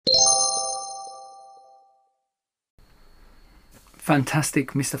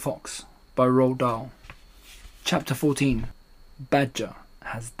Fantastic Mr. Fox by Roald Dahl. Chapter 14. Badger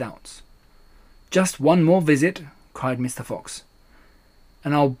has doubts. "Just one more visit," cried Mr. Fox.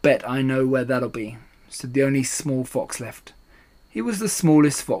 "And I'll bet I know where that'll be," said the only small fox left. He was the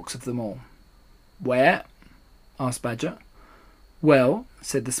smallest fox of them all. "Where?" asked Badger. "Well,"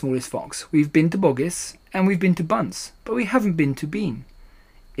 said the smallest fox, "we've been to Boggis, and we've been to Bunce, but we haven't been to Bean."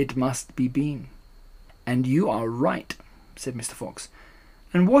 "It must be Bean." "And you are right," said Mr. Fox.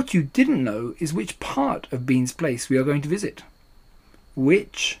 "And what you didn't know is which part of Bean's place we are going to visit."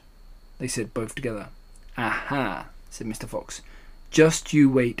 "Which?" they said both together. "Aha," said Mr. Fox. "Just you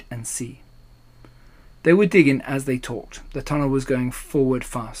wait and see." They were digging as they talked. The tunnel was going forward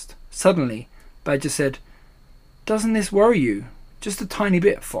fast. Suddenly, Badger said, "Doesn't this worry you? Just a tiny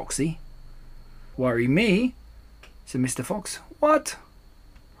bit, Foxy." "Worry me?" said Mr. Fox. "What?"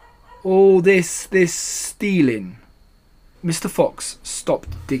 "All this stealing." Mr. Fox stopped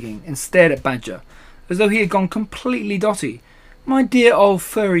digging and stared at Badger as though he had gone completely dotty. "My dear old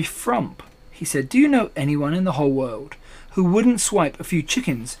furry frump," he said, "do you know anyone in the whole world who wouldn't swipe a few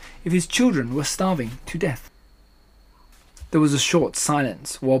chickens if his children were starving to death?" There was a short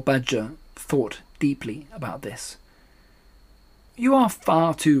silence while Badger thought deeply about this. "You are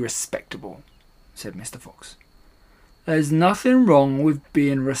far too respectable," said Mr. Fox. "There's nothing wrong with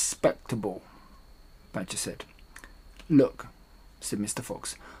being respectable," Badger said. "Look," said Mr.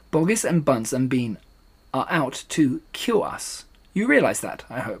 Fox, "Boggis and Bunce and Bean are out to kill us. You realise that,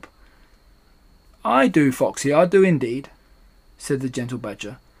 I hope." "I do, Foxy, I do indeed," said the gentle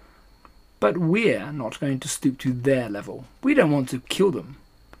Badger. "But we're not going to stoop to their level. We don't want to kill them."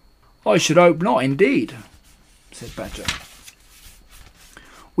 "I should hope not, indeed," said Badger.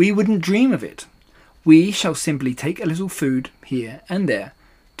 "We wouldn't dream of it. We shall simply take a little food here and there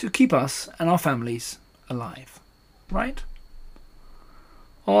to keep us and our families alive. Right?"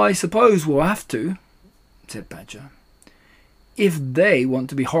 "I suppose we'll have to," said Badger. "If they want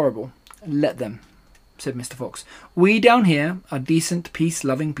to be horrible, let them," said Mr. Fox. "We down here are decent,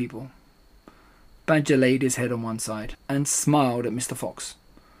 peace-loving people." Badger laid his head on one side and smiled at Mr. Fox.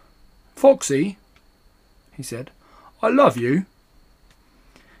 "Foxy," he said, "I love you."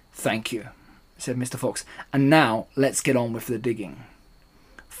 "Thank you," said Mr. Fox. "And now let's get on with the digging."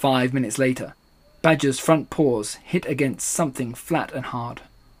 5 minutes later, Badger's front paws hit against something flat and hard.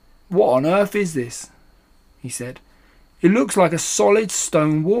 "What on earth is this?" he said. "It looks like a solid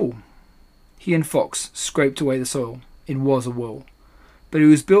stone wall." He and Fox scraped away the soil. It was a wall, but it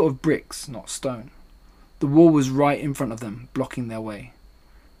was built of bricks, not stone. The wall was right in front of them, blocking their way.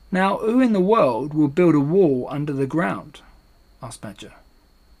 "Now, who in the world will build a wall under the ground?" asked Badger.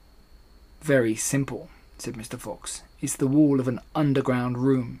 "Very simple," said Mr. Fox. "It's the wall of an underground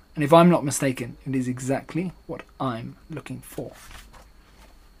room, and if I'm not mistaken, it is exactly what I'm looking for."